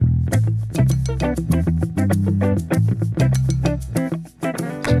Hello,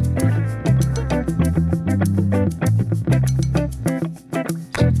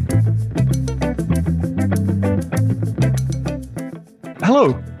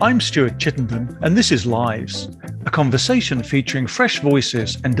 I'm Stuart Chittenden, and this is Lives, a conversation featuring fresh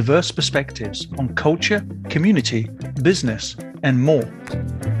voices and diverse perspectives on culture, community, business, and more.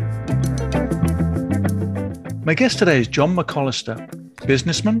 My guest today is John McCollister,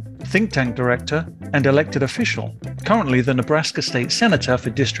 businessman, think tank director, and elected official, currently the Nebraska State Senator for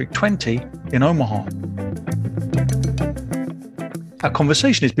District 20 in Omaha. Our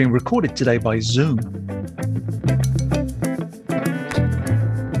conversation is being recorded today by Zoom.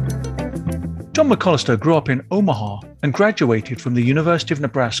 John McCollister grew up in Omaha and graduated from the University of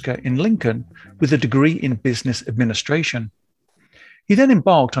Nebraska in Lincoln with a degree in business administration. He then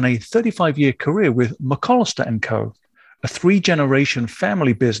embarked on a 35-year career with McCollister & Co., a three-generation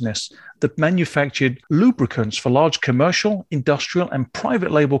family business that manufactured lubricants for large commercial, industrial, and private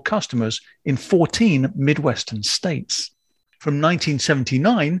label customers in 14 Midwestern states. From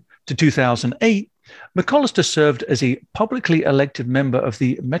 1979 to 2008, McCollister served as a publicly elected member of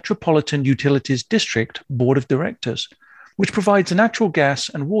the Metropolitan Utilities District Board of Directors, which provides natural gas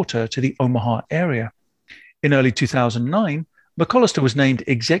and water to the Omaha area. In early 2009, McCollister was named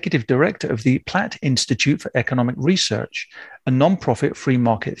Executive Director of the Platt Institute for Economic Research, a nonprofit free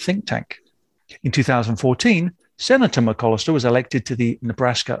market think tank. In 2014, Senator McCollister was elected to the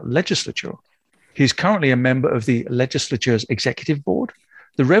Nebraska legislature. He is currently a member of the legislature's Executive Board,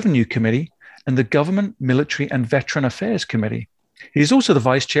 the Revenue Committee, and the Government, Military, and Veteran Affairs Committee. He is also the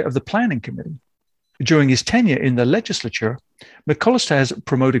Vice Chair of the Planning Committee. During his tenure in the legislature, McCollister has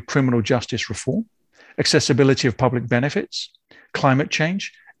promoted criminal justice reform, accessibility of public benefits, climate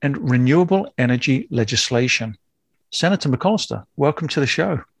change, and renewable energy legislation. Senator McCollister, welcome to the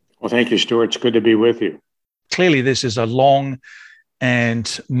show. Well, thank you, Stuart. It's good to be with you. Clearly, this is a long and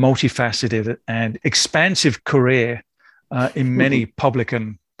multifaceted and expansive career in many public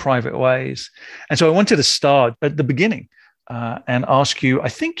and private ways. And so I wanted to start at the beginning and ask you, I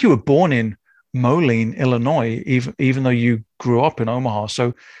think you were born in Moline, Illinois, even though you grew up in Omaha.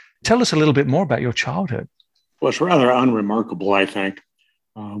 So tell us a little bit more about your childhood. Well, it's rather unremarkable, I think.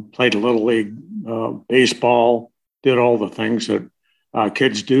 Played Little League baseball, did all the things that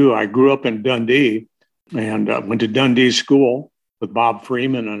kids do. I grew up in Dundee and went to Dundee School with Bob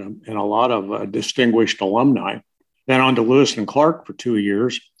Freeman and a lot of distinguished alumni. Then on to Lewis and Clark for 2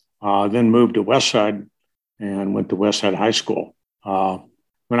 years. Then moved to Westside and went to Westside High School.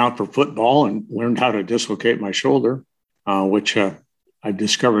 Went out for football and learned how to dislocate my shoulder, which I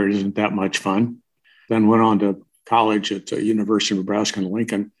discovered isn't that much fun. Then went on to college at the University of Nebraska in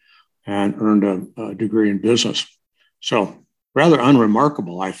Lincoln and earned a degree in business. So rather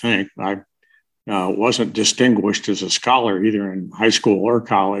unremarkable, I think. I wasn't distinguished as a scholar either in high school or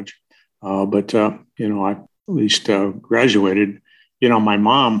college, but I at least graduated. My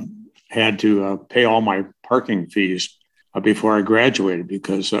mom had to pay all my parking fees before I graduated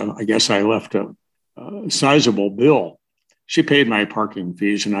because I guess I left a sizable bill. She paid my parking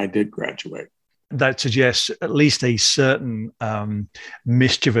fees and I did graduate. That suggests at least a certain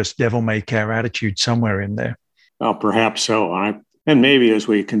mischievous devil-may-care attitude somewhere in there. Well, perhaps so. And maybe as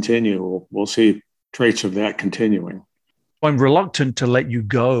we continue, we'll see traits of that continuing. I'm reluctant to let you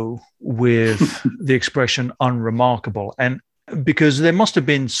go with the expression unremarkable. And because there must have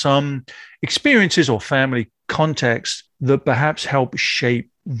been some experiences or family context that perhaps help shape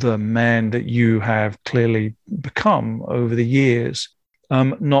the man that you have clearly become over the years.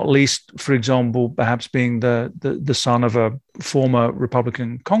 Not least, for example, perhaps being the son of a former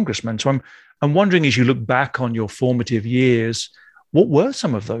Republican congressman. So I'm wondering, as you look back on your formative years, what were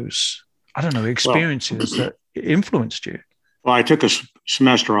some of those, experiences that influenced you? Well, I took a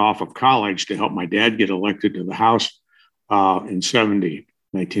semester off of college to help my dad get elected to the House in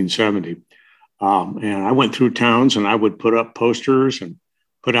 1970. And I went through towns and I would put up posters and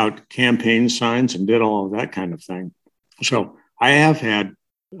put out campaign signs and did all of that kind of thing. So I have had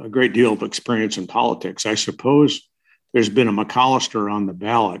a great deal of experience in politics. I suppose there's been a McCollister on the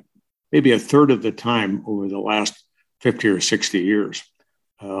ballot maybe a third of the time over the last 50 or 60 years.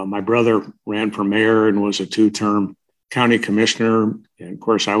 My brother ran for mayor and was a 2-term county commissioner. And of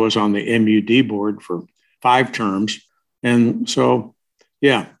course, I was on the MUD board for 5 terms. And so,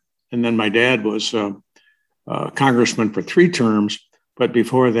 yeah. And then my dad was a congressman for 3 terms. But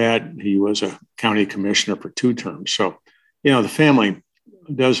before that, he was a county commissioner for 2 terms. So, the family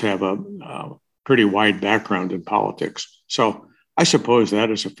does have a pretty wide background in politics. So I suppose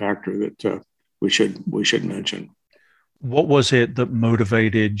that is a factor that we should mention. What was it that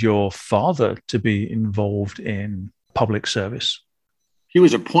motivated your father to be involved in public service? He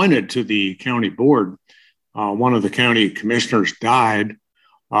was appointed to the county board. One of the county commissioners died,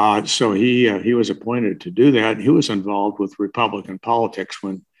 so he was appointed to do that. He was involved with Republican politics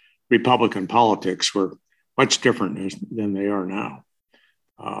when Republican politics were much different than they are now.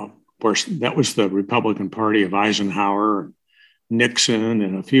 Of course, that was the Republican Party of Eisenhower, Nixon,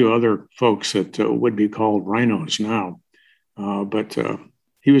 and a few other folks that would be called rhinos now. But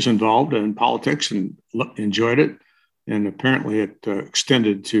he was involved in politics and enjoyed it. And apparently it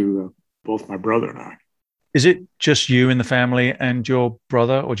extended to both my brother and I. Is it just you in the family and your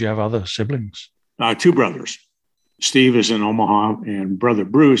brother, or do you have other siblings? Two brothers. Steve is in Omaha, and brother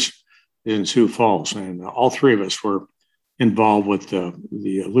Bruce is in Sioux Falls. And all three of us were involved with the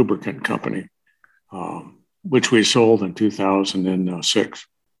lubricant company, which we sold in 2006.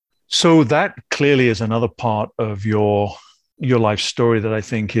 So that clearly is another part of your life story that I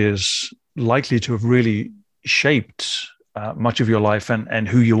think is likely to have really shaped much of your life and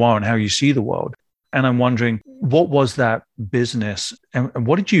who you are and how you see the world. And I'm wondering, what was that business and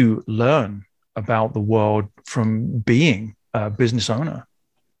what did you learn about the world from being a business owner?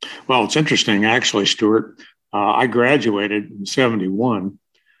 Well, it's interesting, actually, Stuart. I graduated in 71,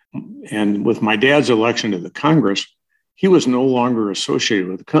 and with my dad's election to the Congress, he was no longer associated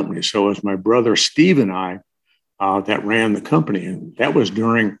with the company. So it was my brother Steve and I that ran the company. And that was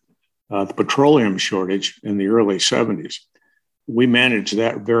during the petroleum shortage in the early 70s. We managed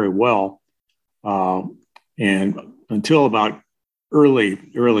that very well. And until about early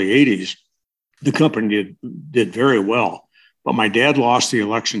 80s, the company did very well. But my dad lost the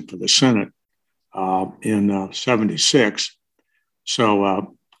election for the Senate in 76.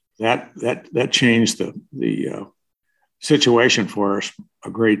 So that changed the situation for us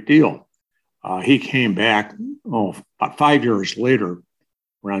a great deal. He came back about 5 years later,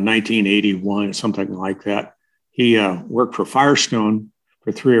 around 1981, something like that. He worked for Firestone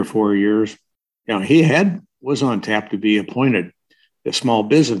for 3 or 4 years. You know, he was on tap to be appointed the small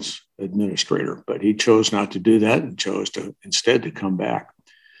business administrator, but he chose not to do that and chose to instead to come back.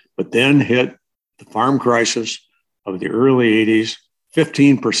 But then hit the farm crisis of the early 80s,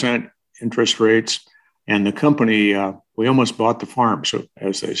 15% interest rates, and the company, we almost bought the farm, so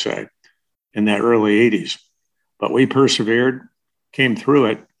as they say, in that early 80s. But we persevered, came through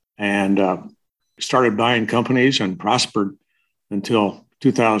it, and started buying companies and prospered until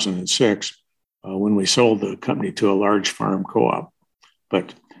 2006 when we sold the company to a large farm co-op.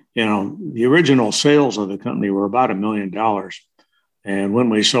 But, you know, the original sales of the company were about $1 million. And when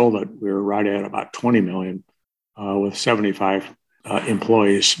we sold it, we were right at about 20 million with 75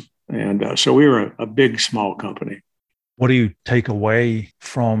 employees. And so we were a big, small company. What do you take away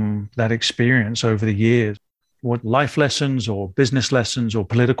from that experience over the years? What life lessons or business lessons or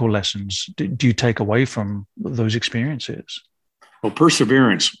political lessons do you take away from those experiences? Well,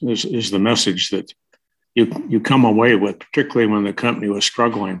 perseverance is the message that you come away with, particularly when the company was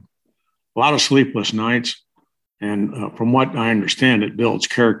struggling. A lot of sleepless nights. And from what I understand, it builds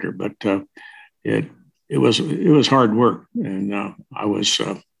character, but it was hard work. And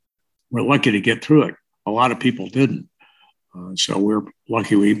we're lucky to get through it. A lot of people didn't. So we're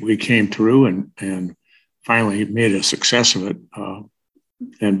lucky we came through and finally made a success of it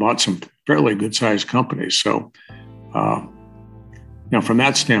and bought some fairly good-sized companies. So, from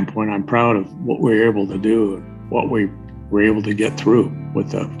that standpoint, I'm proud of what we were able to do and what we were able to get through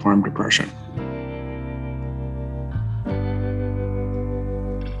with the farm depression.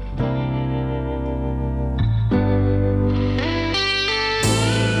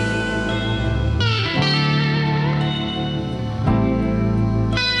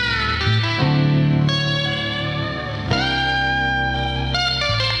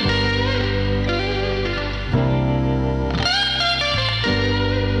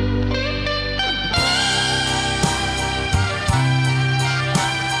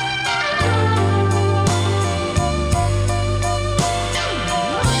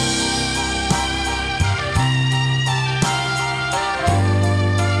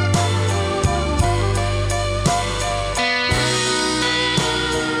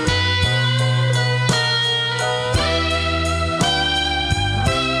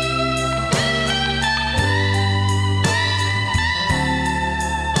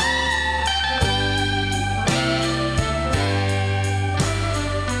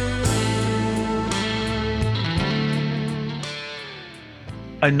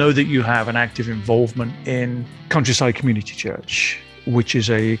 I know that you have an active involvement in Countryside Community Church, which is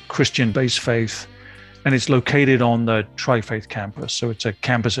a Christian-based faith, and it's located on the Tri-Faith campus. So it's a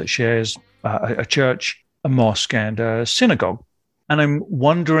campus that shares a church a mosque and a synagogue. And I'm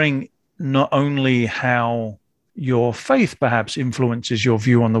wondering not only how your faith perhaps influences your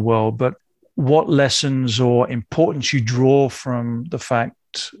view on the world, but what lessons or importance you draw from the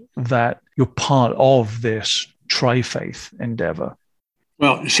fact that you're part of this tri-faith endeavor.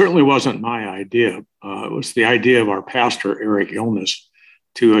 Well, it certainly wasn't my idea. It was the idea of our pastor, Eric Illness,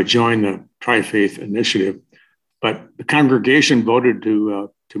 to join the Tri-Faith Initiative. But the congregation voted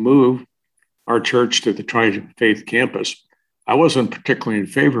to move our church to the Tri-Faith campus. I wasn't particularly in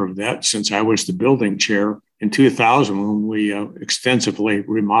favor of that since I was the building chair in 2000 when we extensively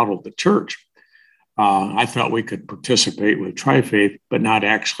remodeled the church. I thought we could participate with Tri-Faith, but not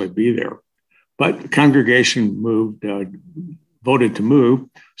actually be there. But the congregation voted to move.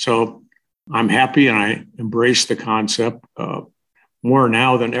 So I'm happy and I embrace the concept more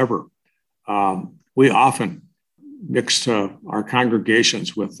now than ever. We often mix our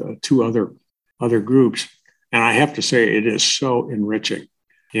congregations with two other groups. And I have to say, it is so enriching.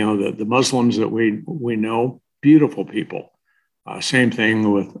 You know, the Muslims that we know, beautiful people. Same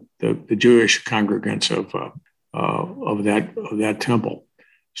thing with the Jewish congregants of that temple.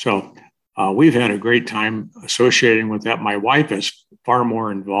 So we've had a great time associating with that. My wife is far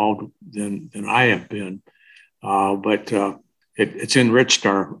more involved than I have been, but it's enriched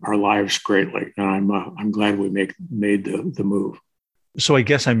our lives greatly, and I'm glad we made the move. So I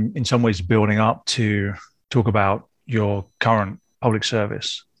guess I'm in some ways building up to talk about your current public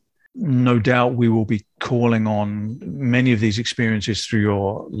service. No doubt we will be calling on many of these experiences through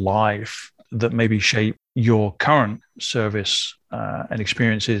your life that maybe shape your current service and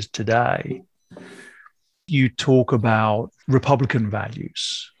experiences today. You talk about Republican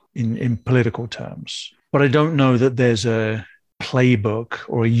values in political terms, but I don't know that there's a playbook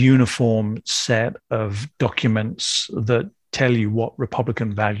or a uniform set of documents that tell you what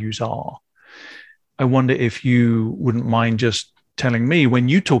Republican values are. I wonder if you wouldn't mind just telling me, when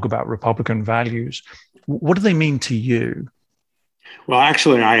you talk about Republican values, what do they mean to you? Well,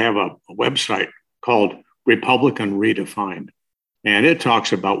 actually, I have a website called Republican Redefined, and it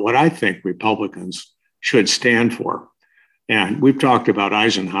talks about what I think Republicans should stand for. And we've talked about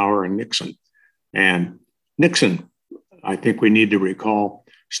Eisenhower and Nixon. And Nixon, I think we need to recall,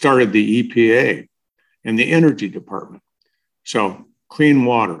 started the EPA and the Energy Department. So clean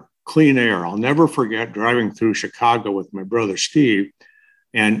water, clean air. I'll never forget driving through Chicago with my brother Steve.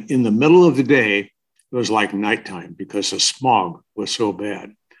 And in the middle of the day, it was like nighttime because the smog was so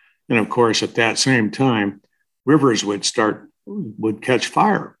bad. And of course, at that same time, rivers would catch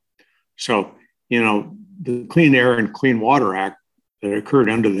fire. So, you know, the Clean Air and Clean Water Act that occurred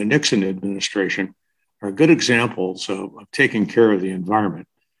under the Nixon administration are good examples of taking care of the environment.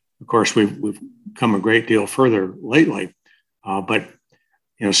 Of course, we've come a great deal further lately, but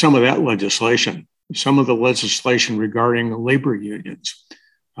you know, some of that legislation, some of the legislation regarding labor unions,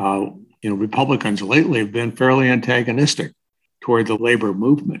 Republicans lately have been fairly antagonistic toward the labor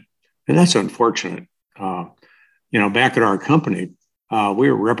movement, and that's unfortunate. Back at our company,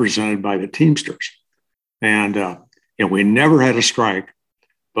 we were represented by the Teamsters, and we never had a strike,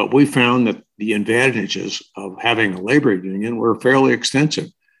 but we found that the advantages of having a labor union were fairly extensive.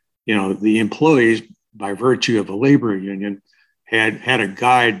 You know, the employees, by virtue of a labor union, had a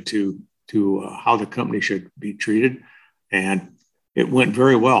guide to how the company should be treated, and it went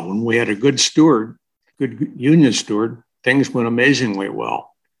very well. When we had a good union steward, things went amazingly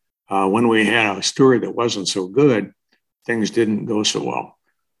well. When we had a steward that wasn't so good, things didn't go so well.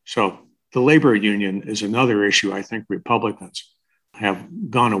 So the labor union is another issue I think Republicans have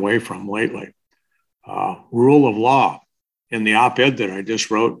gone away from lately. Rule of law. In the op-ed that I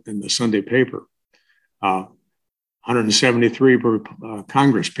just wrote in the Sunday paper, 173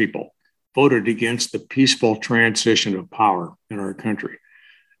 Congress people voted against the peaceful transition of power in our country.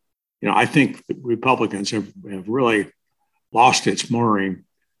 You know, I think the Republicans have really lost its mooring,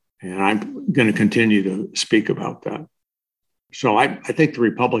 and I'm going to continue to speak about that. So I think the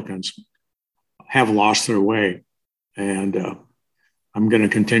Republicans have lost their way, and I'm going to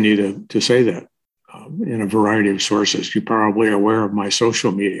continue to say that in a variety of sources. You're probably aware of my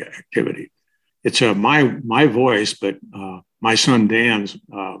social media activity. It's my voice, but my son Dan's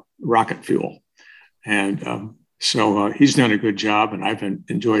rocket fuel. And so he's done a good job, and I've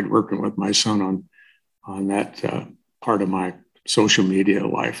enjoyed working with my son on that part of my social media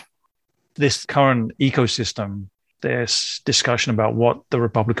life. This current ecosystem, there's discussion about what the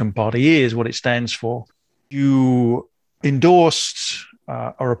Republican Party is, what it stands for. You endorsed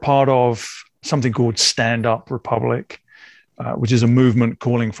are a part of something called Stand Up Republic, which is a movement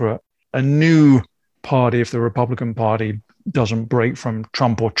calling for a new party if the Republican Party doesn't break from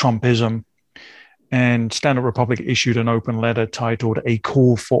Trump or Trumpism. And Stand Up Republic issued an open letter titled A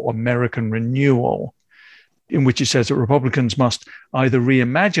Call for American Renewal, in which it says that Republicans must either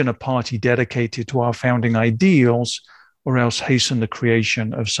reimagine a party dedicated to our founding ideals or else hasten the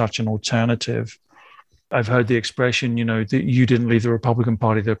creation of such an alternative. I've heard the expression, that you didn't leave the Republican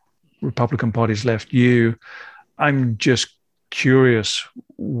Party, the Republican Party's left you. I'm just curious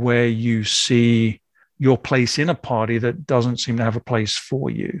where you see your place in a party that doesn't seem to have a place for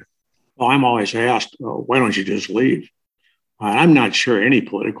you. Well, I'm always asked, why don't you just leave? I'm not sure any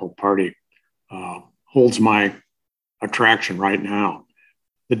political party holds my attraction right now.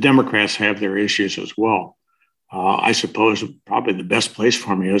 The Democrats have their issues as well. I suppose probably the best place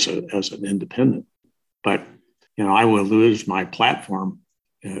for me is as an independent. But I would lose my platform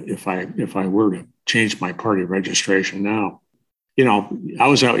if I were to change my party registration now. I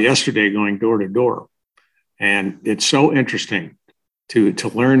was out yesterday going door to door, and it's so interesting to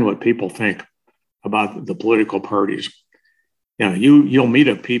learn what people think about the political parties. You'll meet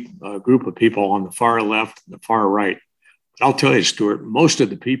a group of people on the far left, the far right. But I'll tell you, Stuart, most of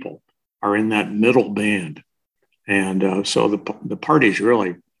the people are in that middle band, and so the parties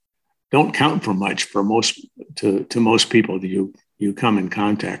really don't count for much for most people that you come in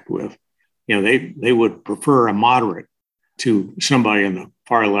contact with. They would prefer a moderate to somebody in the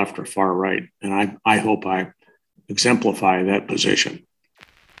far left or far right, and I hope I exemplify that position.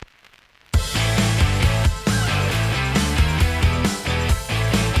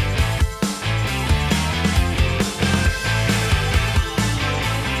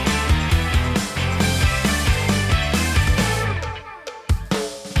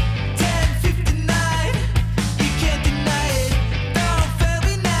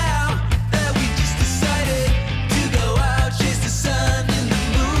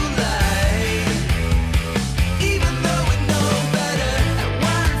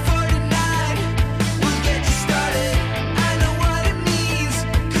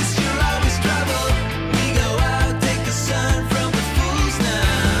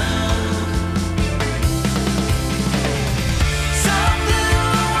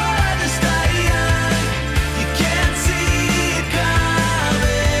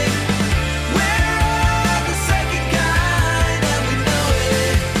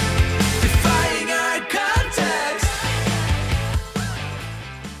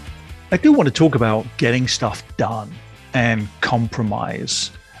 I do want to talk about getting stuff done and compromise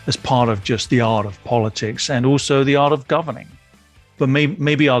as part of just the art of politics and also the art of governing. But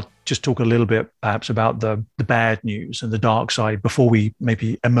maybe I'll just talk a little bit perhaps about the bad news and the dark side before we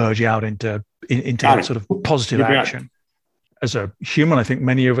maybe emerge out into that sort of positive action. As a human, I think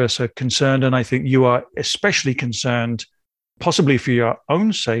many of us are concerned, and I think you are especially concerned, possibly for your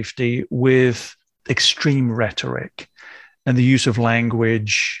own safety, with extreme rhetoric and the use of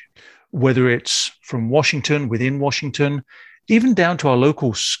language, whether it's from Washington, within Washington, even down to our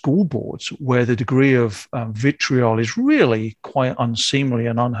local school boards, where the degree of vitriol is really quite unseemly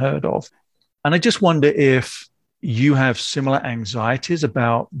and unheard of. And I just wonder if you have similar anxieties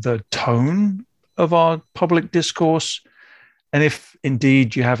about the tone of our public discourse, and if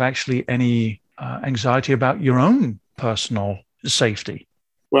indeed you have actually any anxiety about your own personal safety.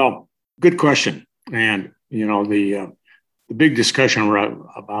 Well, good question. And, the big discussion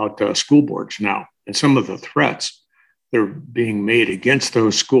about school boards now and some of the threats that are being made against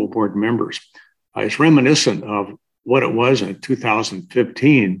those school board members is reminiscent of what it was in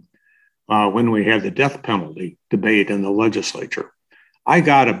 2015 when we had the death penalty debate in the legislature. I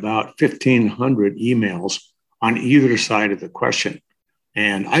got about 1,500 emails on either side of the question,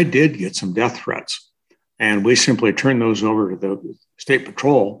 and I did get some death threats. And we simply turned those over to the State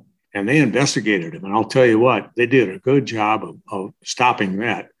Patrol, and they investigated them. And I'll tell you what, they did a good job of stopping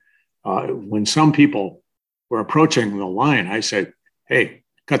that. When some people were approaching the line, I said, hey,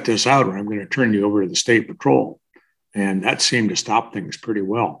 cut this out or I'm going to turn you over to the State Patrol. And that seemed to stop things pretty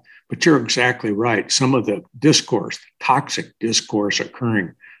well. But you're exactly right. Some of the discourse, toxic discourse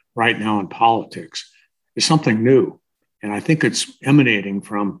occurring right now in politics is something new. And I think it's emanating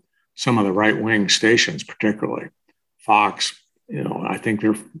from some of the right-wing stations, particularly Fox. I think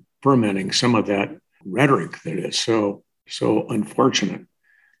they're fermenting some of that rhetoric that is so unfortunate.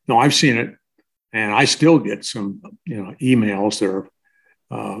 No, I've seen it, and I still get some emails that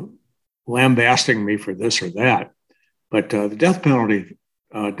are lambasting me for this or that. But the death penalty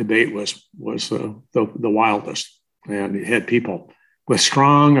debate was the wildest, and it had people with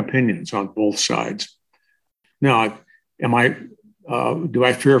strong opinions on both sides. Now, do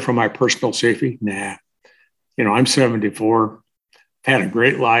I fear for my personal safety? Nah. I'm 74. Had a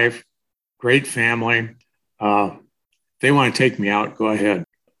great life, great family. If they want to take me out, go ahead.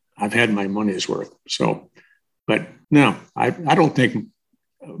 I've had my money's worth. So, but no, I don't think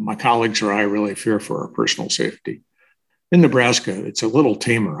my colleagues or I really fear for our personal safety. In Nebraska, it's a little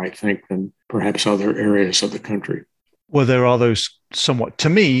tamer, I think, than perhaps other areas of the country. Well, there are those somewhat, to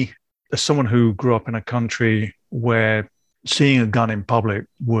me, as someone who grew up in a country where seeing a gun in public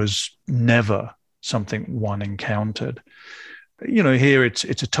was never something one encountered. You know, here it's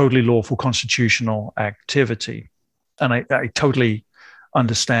a totally lawful constitutional activity. And I totally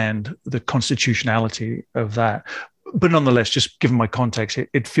understand the constitutionality of that. But nonetheless, just given my context,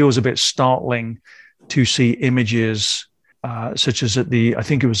 it feels a bit startling to see images such as I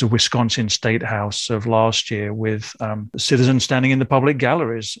think it was the Wisconsin State House of last year, with citizens standing in the public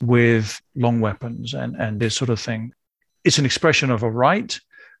galleries with long weapons and this sort of thing. It's an expression of a right,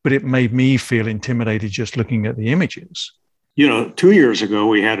 but it made me feel intimidated just looking at the images. You know, 2 years ago,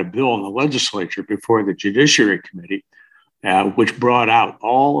 we had a bill in the legislature before the Judiciary Committee, which brought out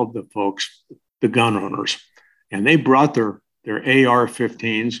all of the folks, the gun owners, and they brought their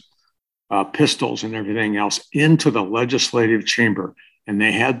AR-15s, pistols and everything else into the legislative chamber, and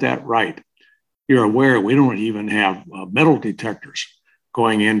they had that right. You're aware we don't even have metal detectors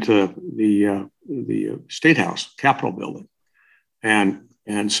going into the State House, Capitol building.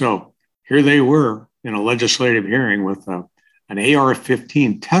 And so here they were in a legislative hearing with an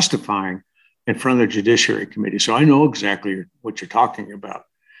AR-15 testifying in front of the Judiciary Committee. So I know exactly what you're talking about.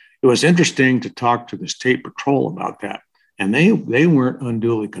 It was interesting to talk to the State Patrol about that, and they weren't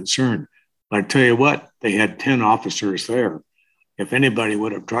unduly concerned. But I tell you what, they had 10 officers there. If anybody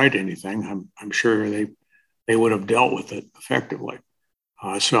would have tried anything, I'm sure they would have dealt with it effectively.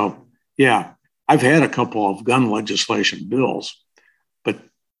 So, yeah, I've had a couple of gun legislation bills, but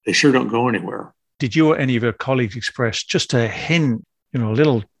they sure don't go anywhere. Did you or any of your colleagues express just a hint, a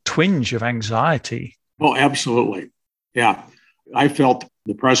little twinge of anxiety? Oh, absolutely. Yeah. I felt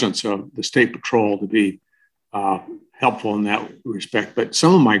the presence of the State Patrol to be helpful in that respect, but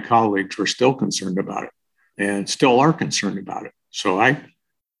some of my colleagues were still concerned about it and still are concerned about it. So I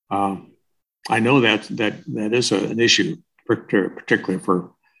know that is an issue, particularly for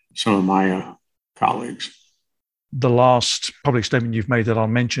some of my colleagues. The last public statement you've made that I'll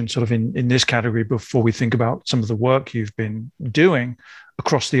mention sort of in this category before we think about some of the work you've been doing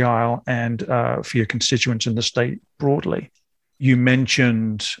across the aisle and for your constituents in the state broadly. You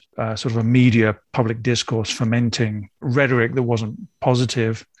mentioned sort of a media public discourse fermenting rhetoric that wasn't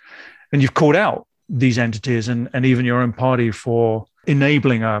positive. And you've called out these entities and even your own party for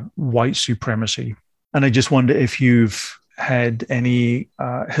enabling a white supremacy. And I just wonder if you've had any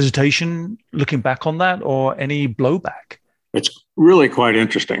hesitation looking back on that or any blowback. It's really quite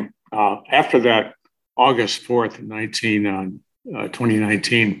interesting. After that August 4th,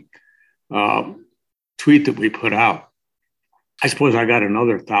 2019 tweet that we put out, I suppose I got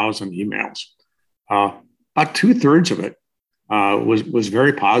another 1,000 emails. About 2/3 of it was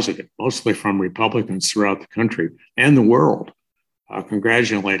very positive, mostly from Republicans throughout the country and the world,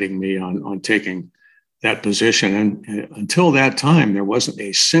 congratulating me on taking that position. And until that time, there wasn't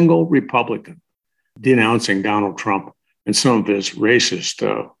a single Republican denouncing Donald Trump and some of his racist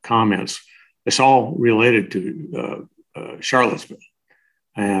comments. It's all related to Charlottesville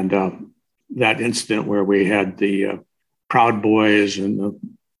and that incident where we had the Proud Boys and the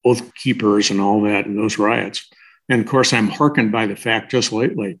Oath Keepers and all that in those riots. And of course, I'm hearkened by the fact just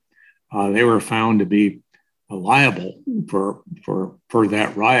lately they were found to be liable for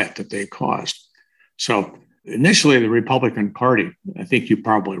that riot that they caused. So initially, the Republican Party, I think you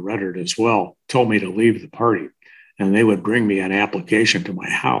probably read it as well, told me to leave the party, and they would bring me an application to my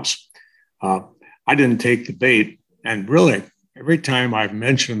house. I didn't take the bait, and really, every time I've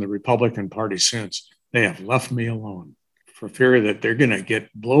mentioned the Republican Party since, they have left me alone for fear that they're going to get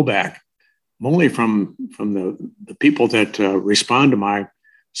blowback, only from the people that respond to my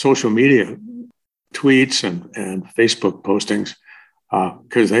social media tweets and Facebook postings,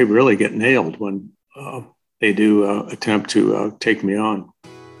 because they really get nailed when they do attempt to take me on.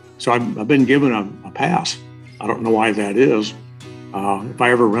 So I've been given a pass. I don't know why that is. If I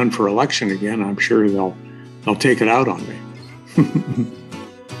ever run for election again, I'm sure they'll take it out on me.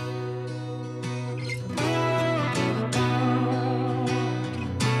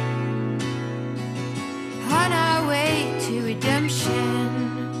 On our way to redemption,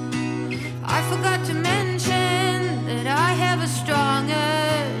 I forgot to mention that I have a strong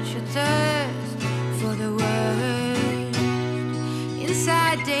urge, a thirst for the worst.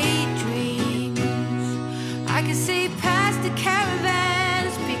 Inside daydreams, I can see past the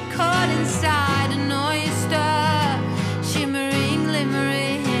caravans, be caught inside an oyster, shimmering, glimmering.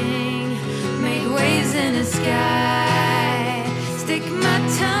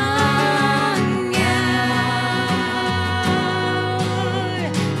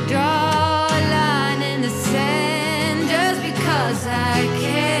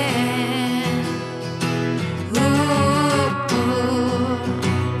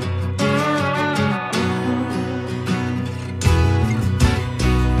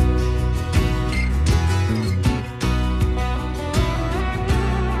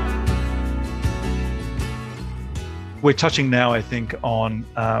 We're touching now, I think, on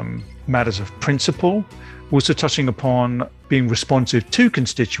matters of principle, also touching upon being responsive to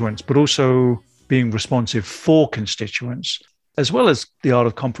constituents, but also being responsive for constituents, as well as the art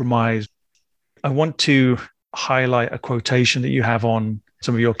of compromise. I want to highlight a quotation that you have on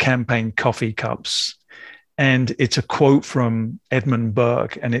some of your campaign coffee cups. And it's a quote from Edmund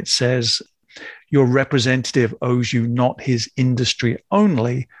Burke, and it says, "Your representative owes you not his industry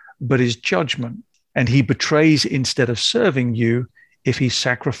only, but his judgment. And he betrays instead of serving you if he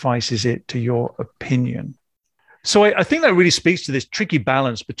sacrifices it to your opinion." So I think that really speaks to this tricky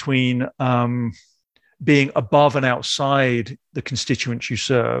balance between being above and outside the constituents you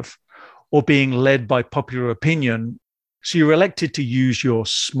serve, or being led by popular opinion. So you're elected to use your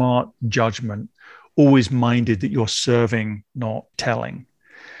smart judgment, always minded that you're serving, not telling.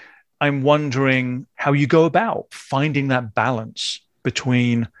 I'm wondering how you go about finding that balance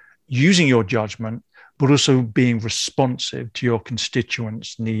between using your judgment, but also being responsive to your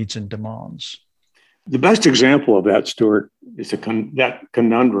constituents' needs and demands. The best example of that, Stuart, is that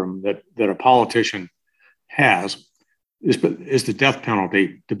conundrum that a politician has is the death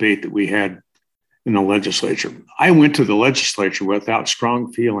penalty debate that we had in the legislature. I went to the legislature without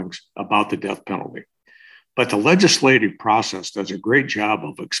strong feelings about the death penalty, but the legislative process does a great job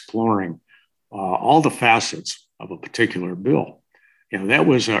of exploring all the facets of a particular bill. And that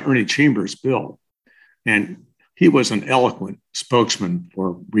was Ernie Chambers' bill. And he was an eloquent spokesman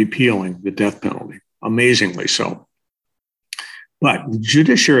for repealing the death penalty, amazingly so. But the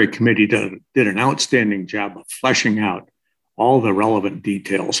Judiciary Committee did an outstanding job of fleshing out all the relevant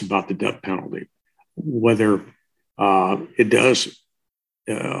details about the death penalty, whether it does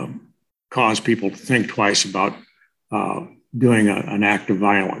cause people to think twice about doing an act of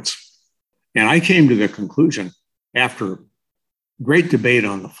violence. And I came to the conclusion, after great debate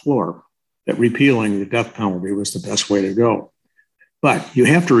on the floor, that repealing the death penalty was the best way to go. But you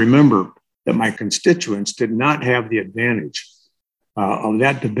have to remember that my constituents did not have the advantage of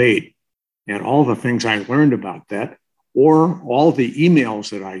that debate and all the things I learned about that, or all the emails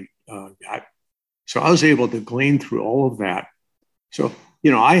that I got. So I was able to glean through all of that. So,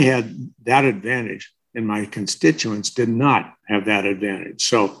 I had that advantage, and my constituents did not have that advantage.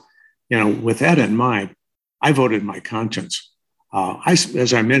 So, with that in mind, I voted my conscience.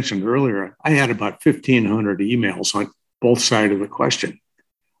 As I mentioned earlier, I had about 1,500 emails on both sides of the question.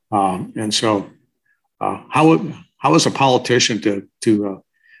 And so how is a politician to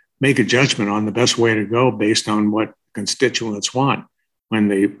make a judgment on the best way to go based on what constituents want when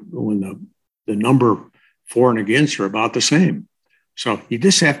the number for and against are about the same? So you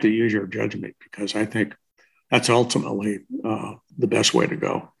just have to use your judgment, because I think that's ultimately the best way to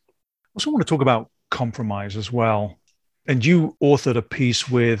go. I also want to talk about compromise as well. And you authored a piece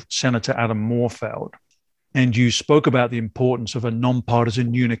with Senator Adam Moorfeld, and you spoke about the importance of a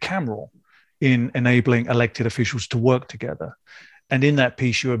nonpartisan unicameral in enabling elected officials to work together. And in that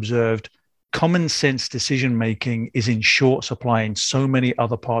piece, you observed common sense decision-making is in short supply in so many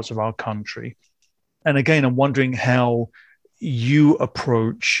other parts of our country. And again, I'm wondering how you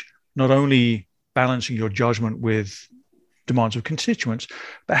approach not only balancing your judgment with demands of constituents,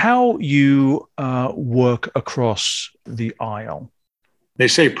 but how you work across the aisle. They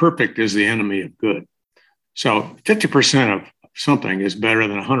say perfect is the enemy of good. So 50% of something is better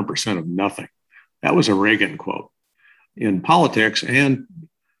than 100% of nothing. That was a Reagan quote. In politics, and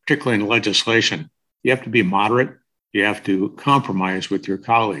particularly in legislation, you have to be moderate. You have to compromise with your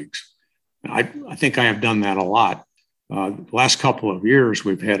colleagues. I think I have done that a lot. The last couple of years,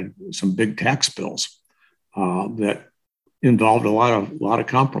 we've had some big tax bills that involved a lot of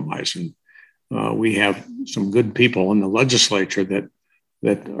compromise, and we have some good people in the legislature that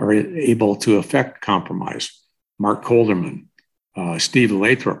are able to affect compromise. Mark Kolderman, Steve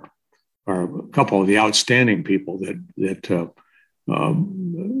Lathrop are a couple of the outstanding people that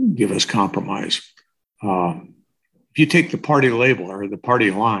give us compromise. If you take the party label or the party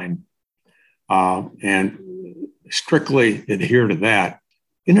line and strictly adhere to that,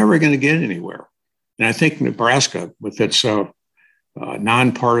 you're never going to get anywhere. And I think Nebraska, with its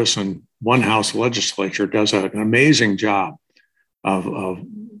nonpartisan one-house legislature, does an amazing job of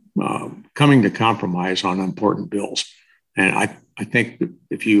coming to compromise on important bills. And I think that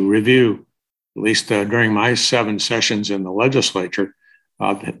if you review, at least during my 7 sessions in the legislature,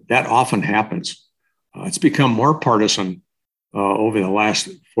 that often happens. It's become more partisan over the last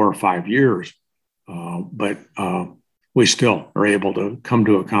 4 or 5 years, but we still are able to come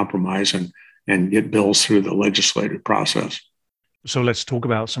to a compromise and get bills through the legislative process. So let's talk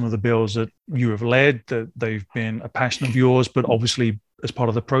about some of the bills that you have led, that they've been a passion of yours, but obviously as part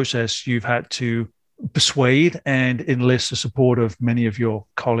of the process, you've had to persuade and enlist the support of many of your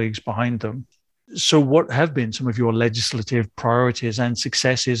colleagues behind them. So what have been some of your legislative priorities and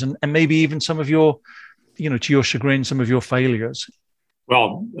successes, and maybe even some of your, to your chagrin, some of your failures?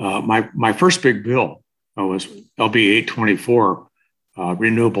 Well, my first big bill was LB 824,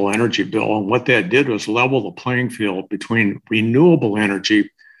 renewable energy bill. And what that did was level the playing field between renewable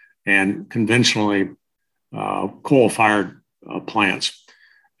energy and conventionally coal-fired plants.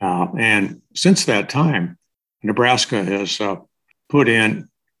 And since that time, Nebraska has put in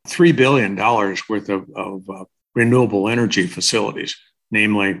 $3 billion worth of renewable energy facilities,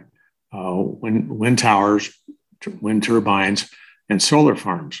 namely wind towers, wind turbines, and solar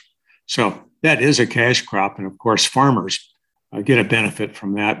farms. So that is a cash crop. And of course, farmers get a benefit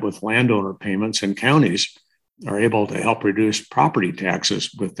from that with landowner payments, and counties are able to help reduce property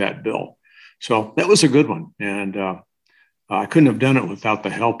taxes with that bill. So that was a good one. And I couldn't have done it without the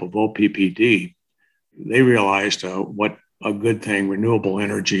help of OPPD. They realized what a good thing renewable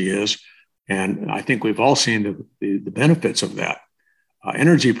energy is. And I think we've all seen the benefits of that.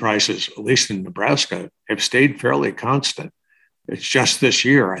 Energy prices, at least in Nebraska, have stayed fairly constant. It's just this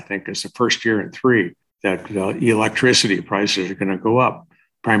year, I think, is the first year in 3 that electricity prices are going to go up,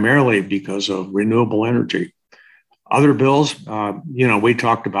 primarily because of renewable energy. Other bills, we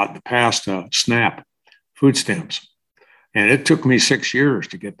talked about in the past, SNAP, food stamps. And it took me 6 years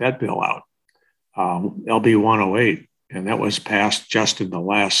to get that bill out, LB 108, and that was passed just in the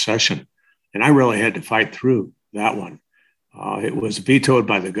last session. And I really had to fight through that one. It was vetoed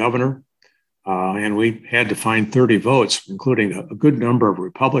by the governor, and we had to find 30 votes, including a good number of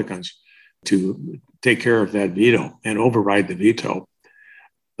Republicans, to take care of that veto and override the veto.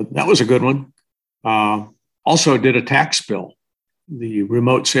 But that was a good one. Also did a tax bill, the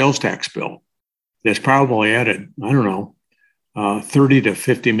remote sales tax bill, that's probably added, I don't know, $30 to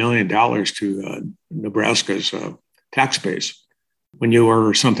 $50 million to Nebraska's tax base. When you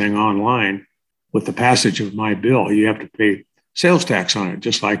order something online, with the passage of my bill, you have to pay sales tax on it,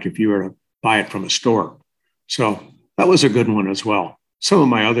 just like if you were to buy it from a store. So that was a good one as well. Some of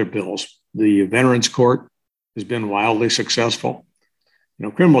my other bills, the Veterans Court has been wildly successful.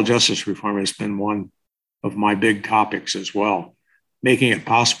 Criminal justice reform has been one of my big topics as well, making it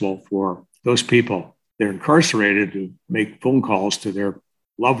possible for those people that are incarcerated to make phone calls to their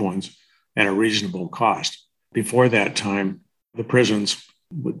loved ones at a reasonable cost. Before that time, the prisons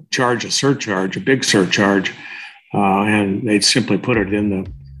would charge a big surcharge, and they'd simply put it in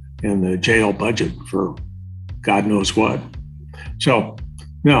the jail budget for God knows what. So,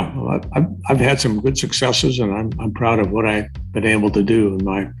 no, I've had some good successes, and I'm proud of what I've been able to do in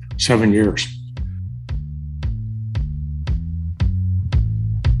my 7 years.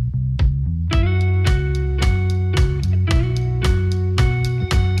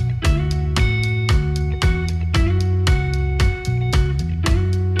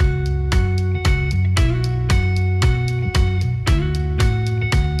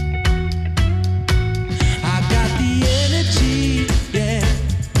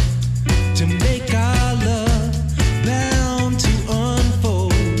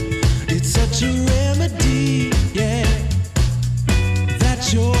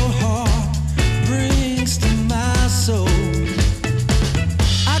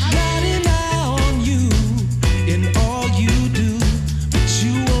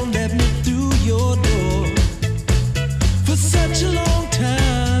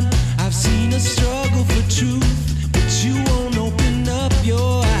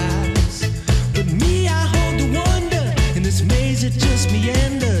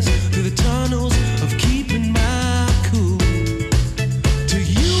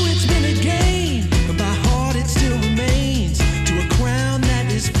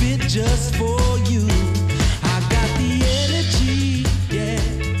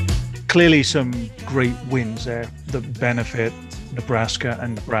 Clearly some great wins there that benefit Nebraska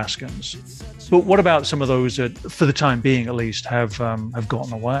and Nebraskans. But what about some of those that, for the time being at least, have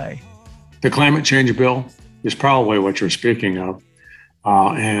gotten away? The climate change bill is probably what you're speaking of.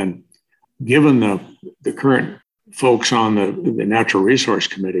 And given the current folks on the Natural Resource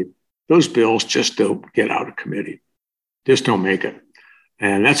Committee, those bills just don't get out of committee, just don't make it.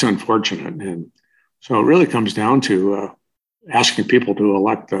 And that's unfortunate. And so it really comes down to asking people to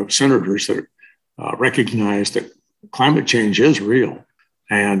elect the senators that recognize that climate change is real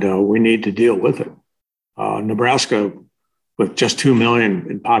and we need to deal with it. Nebraska, with just 2 million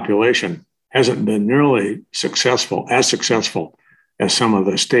in population, hasn't been nearly as successful as some of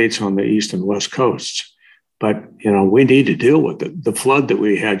the states on the East and West coasts. But, we need to deal with it. The flood that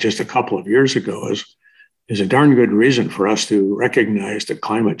we had just a couple of years ago is a darn good reason for us to recognize that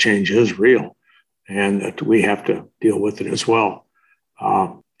climate change is real and that we have to deal with it as well.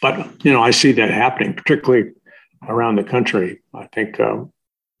 But I see that happening, particularly around the country. I think the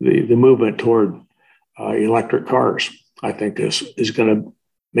movement toward electric cars, I think, is going to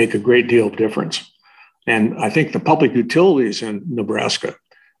make a great deal of difference. And I think the public utilities in Nebraska,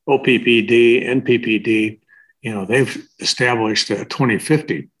 OPPD, NPPD, they've established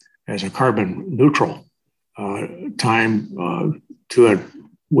 2050 as a carbon neutral time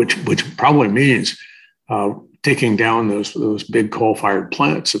which probably means taking down those big coal-fired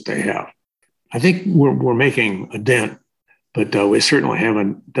plants that they have. I think we're making a dent, but we certainly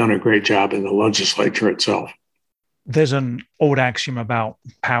haven't done a great job in the legislature itself. There's an old axiom about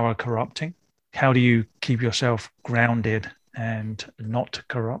power corrupting. How do you keep yourself grounded and not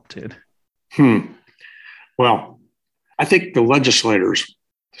corrupted? Well, I think the legislators,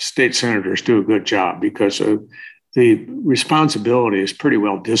 the state senators, do a good job because the responsibility is pretty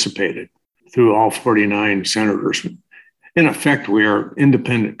well dissipated through all 49 senators. In effect, we are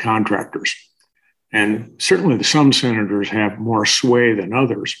independent contractors. And certainly some senators have more sway than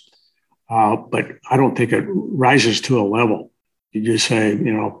others, but I don't think it rises to a level. You just say,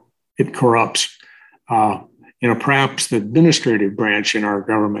 it corrupts. Perhaps the administrative branch in our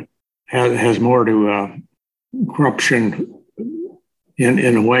government has more to corruption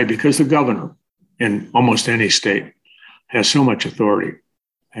in a way because the governor in almost any state has so much authority.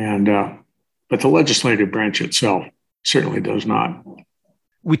 But the legislative branch itself certainly does not.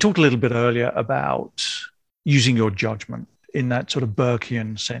 We talked a little bit earlier about using your judgment in that sort of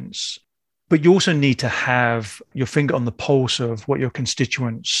Burkean sense, but you also need to have your finger on the pulse of what your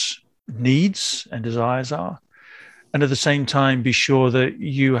constituents' needs and desires are. And at the same time, be sure that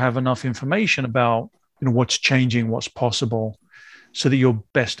you have enough information about what's changing, what's possible, so that you're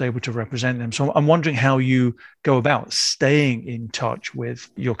best able to represent them. So I'm wondering how you go about staying in touch with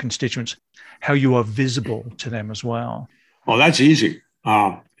your constituents, how you are visible to them as well. Well, that's easy.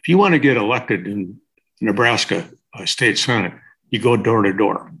 If you want to get elected in Nebraska State Senate, you go door to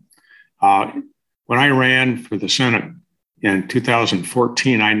door. When I ran for the Senate in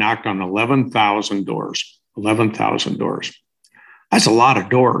 2014, I knocked on 11,000 doors. 11,000 doors. That's a lot of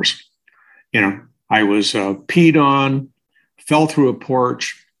doors. I was peed on, fell through a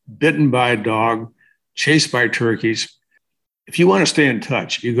porch, bitten by a dog, chased by turkeys. If you want to stay in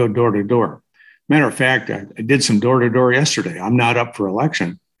touch, you go door to door. Matter of fact, I did some door to door yesterday. I'm not up for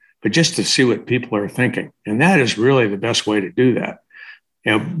election, but just to see what people are thinking. And that is really the best way to do that.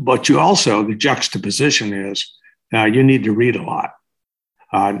 But you also, the juxtaposition is you need to read a lot,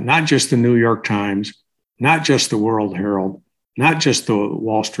 not just the New York Times, not just the World Herald, not just the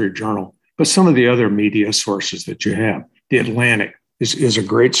Wall Street Journal, but some of the other media sources that you have. The Atlantic is a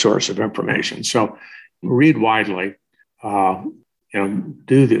great source of information. So read widely, do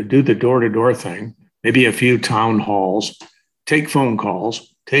the door-to-door thing, maybe a few town halls, take phone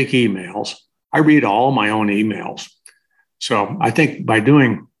calls, take emails. I read all my own emails. So I think by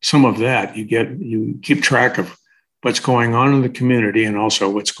doing some of that, you keep track of what's going on in the community and also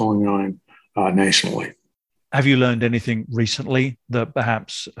what's going on nationally. Have you learned anything recently that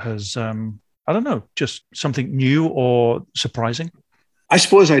perhaps has, just something new or surprising? I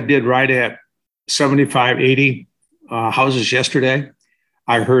suppose I did right at 75, 80 houses yesterday.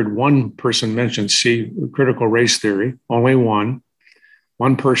 I heard one person mention critical race theory, only one.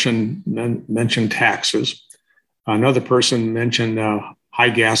 One person mentioned taxes. Another person mentioned high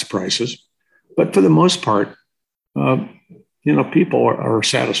gas prices. But for the most part, people are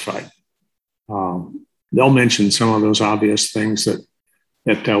satisfied. They'll mention some of those obvious things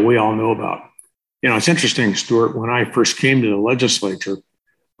that we all know about. It's interesting, Stuart, when I first came to the legislature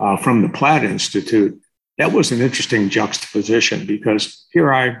from the Platt Institute, that was an interesting juxtaposition because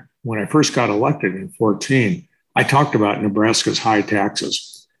when I first got elected in 2014, I talked about Nebraska's high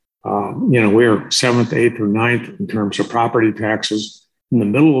taxes. We're 7th, 8th, or 9th in terms of property taxes, in the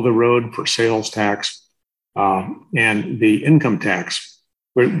middle of the road for sales tax, and the income tax,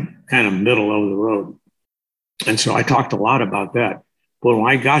 we're kind of middle of the road. And so I talked a lot about that. But when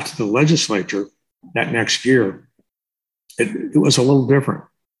I got to the legislature that next year, it was a little different.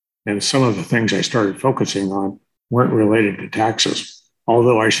 And some of the things I started focusing on weren't related to taxes.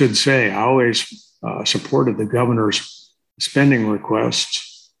 Although I should say, I always supported the governor's spending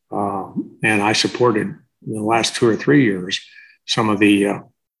requests. And I supported in the last 2 or 3 years some of the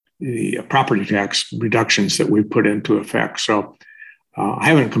property tax reductions that we put into effect. So I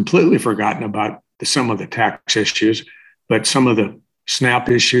haven't completely forgotten about some of the tax issues, but some of the SNAP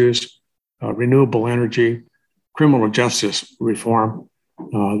issues, renewable energy, criminal justice reform,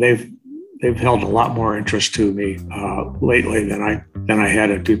 they've held a lot more interest to me lately than I had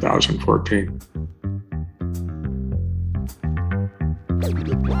in 2014.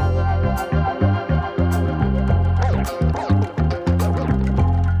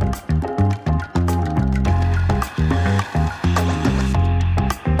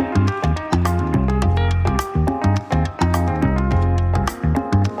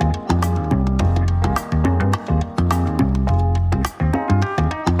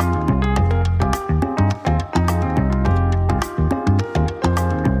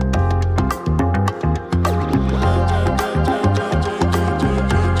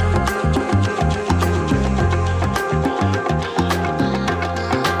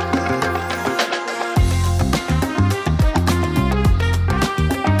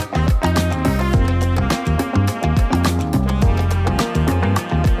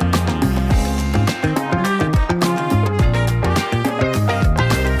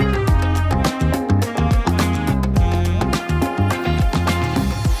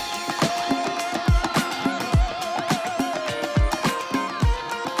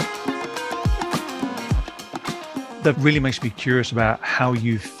 That really makes me curious about how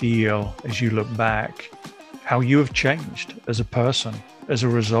you feel as you look back, how you have changed as a person as a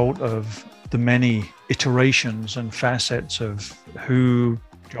result of the many iterations and facets of who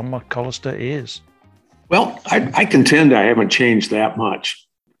John McCollister is. Well, I contend I haven't changed that much.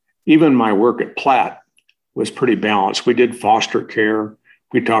 Even my work at Platt was pretty balanced. We did foster care.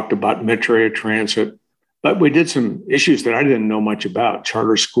 We talked about Metro Transit, but we did some issues that I didn't know much about,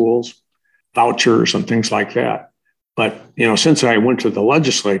 charter schools, vouchers, and things like that. But, since I went to the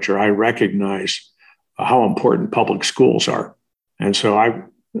legislature, I recognize how important public schools are. And so I've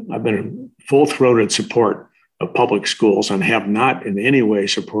been in full-throated support of public schools and have not in any way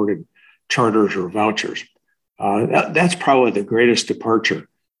supported charters or vouchers. That's probably the greatest departure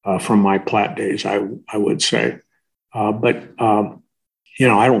from my Platt days, I would say. But I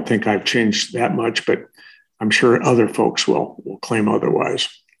don't think I've changed that much, but I'm sure other folks will claim otherwise.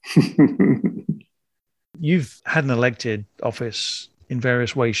 You've had an elected office in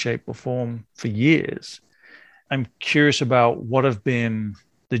various ways, shape, or form for years. I'm curious about what have been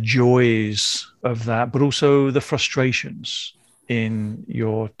the joys of that, but also the frustrations in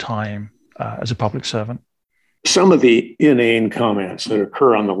your time as a public servant. Some of the inane comments that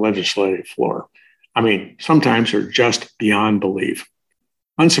occur on the legislative floor, sometimes are just beyond belief.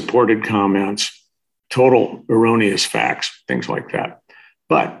 Unsupported comments, total erroneous facts, things like that.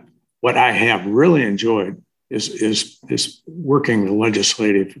 But what I have really enjoyed is working the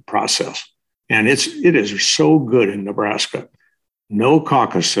legislative process. And it is so good in Nebraska. No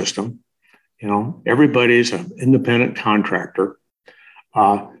caucus system. Everybody's an independent contractor.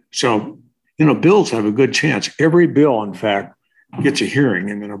 So bills have a good chance. Every bill, in fact, gets a hearing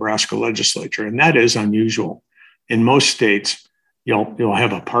in the Nebraska legislature, and that is unusual. In most states, you'll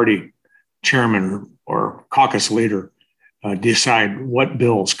have a party chairman or caucus leader decide what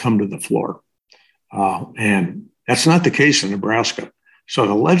bills come to the floor. And that's not the case in Nebraska. So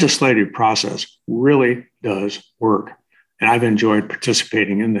the legislative process really does work. And I've enjoyed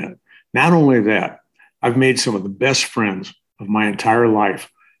participating in that. Not only that, I've made some of the best friends of my entire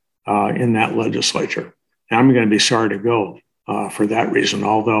life in that legislature. And I'm going to be sorry to go for that reason,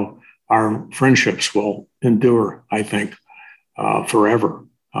 although our friendships will endure, I think, forever.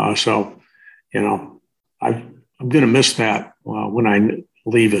 So I'm going to miss that when I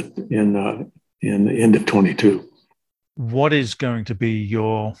leave it in the end of 22. What is going to be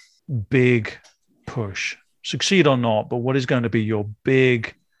your big push? Succeed or not, but what is going to be your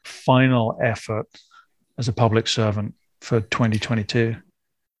big final effort as a public servant for 2022?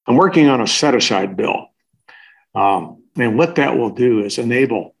 I'm working on a set-aside bill. And what that will do is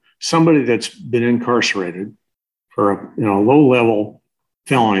enable somebody that's been incarcerated for a low-level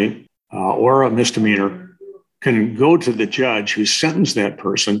felony or a misdemeanor can go to the judge who sentenced that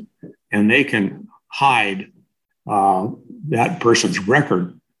person, and they can hide that person's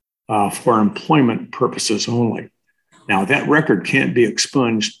record for employment purposes only. Now, that record can't be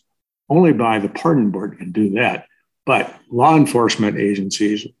expunged. Only by the pardon board can do that. But law enforcement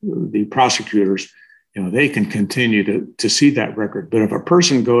agencies, the prosecutors, they can continue to see that record. But if a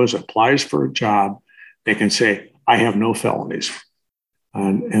person applies for a job, they can say, I have no felonies.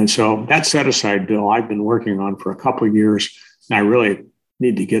 And so that set-aside bill I've been working on for a couple of years, and I really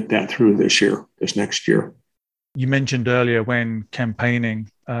need to get that through this next year. You mentioned earlier when campaigning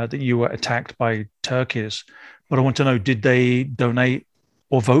that you were attacked by turkeys, but I want to know, did they donate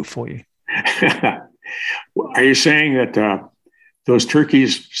or vote for you? Are you saying that those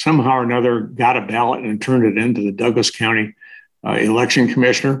turkeys somehow or another got a ballot and turned it into the Douglas County election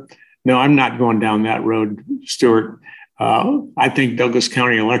commissioner? No, I'm not going down that road, Stuart. I think Douglas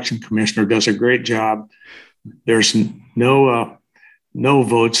County election commissioner does a great job. There's no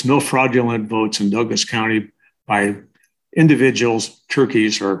votes, no fraudulent votes in Douglas County by individuals,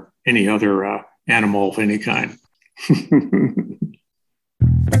 turkeys, or any other animal of any kind.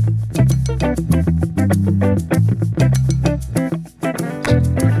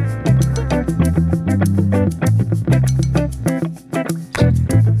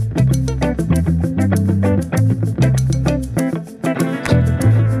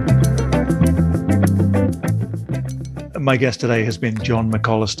 My guest today has been John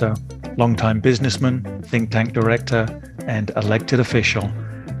McCollister, longtime businessman, think tank director, and elected official,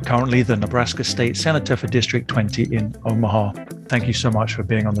 currently the Nebraska State Senator for District 20 in Omaha. Thank you so much for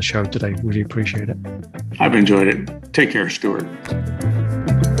being on the show today. Really appreciate it. I've enjoyed it. Take care, Stuart.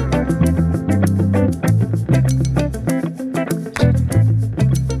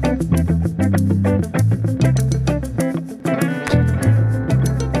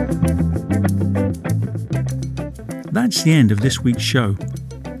 That's the end of this week's show.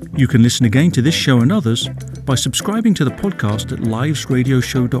 You can listen again to this show and others by subscribing to the podcast at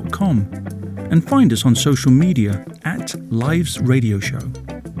livesradioshow.com and find us on social media at Lives Radio Show.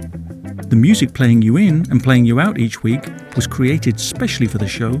 The music playing you in and playing you out each week was created specially for the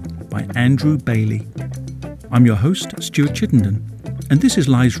show by Andrew Bailey. I'm your host, Stuart Chittenden, and this is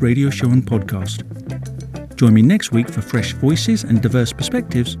Lives Radio Show and Podcast. Join me next week for fresh voices and diverse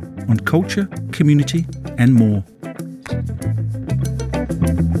perspectives on culture, community, and more.